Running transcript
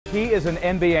He is an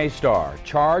NBA star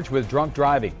charged with drunk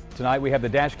driving. Tonight we have the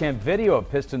dashcam video of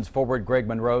Pistons forward Greg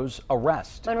Monroe's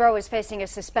arrest. Monroe is facing a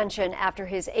suspension after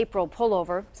his April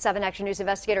pullover. 7 Action News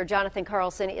investigator Jonathan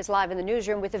Carlson is live in the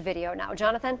newsroom with the video now.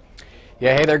 Jonathan?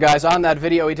 Yeah, hey there, guys. On that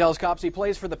video, he tells cops he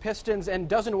plays for the Pistons and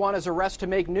doesn't want his arrest to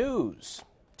make news.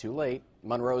 Too late.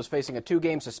 Monroe is facing a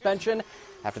 2-game suspension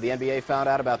after the NBA found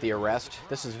out about the arrest.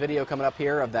 This is video coming up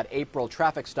here of that April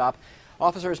traffic stop.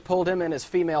 Officers pulled him and his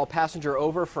female passenger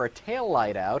over for a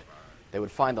taillight out. They would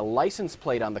find the license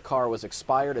plate on the car was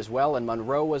expired as well, and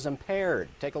Monroe was impaired.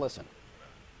 Take a listen.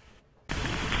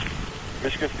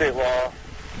 Michigan state law,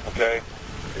 okay,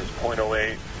 is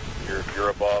 .08. You're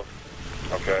above,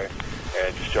 okay,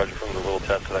 and just judging from the little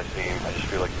test that I've seen, I just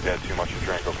feel like you've had too much to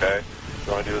drink, okay? What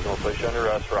you want to do is I'm going to place you under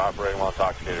arrest for operating while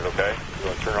intoxicated, okay? You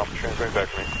want to turn off the transmitting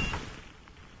back to me.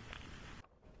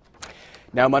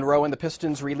 Now, Monroe and the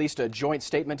Pistons released a joint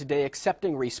statement today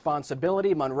accepting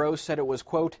responsibility. Monroe said it was,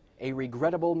 quote, a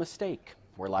regrettable mistake.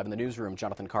 We're live in the newsroom.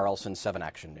 Jonathan Carlson, 7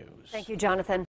 Action News. Thank you, Jonathan.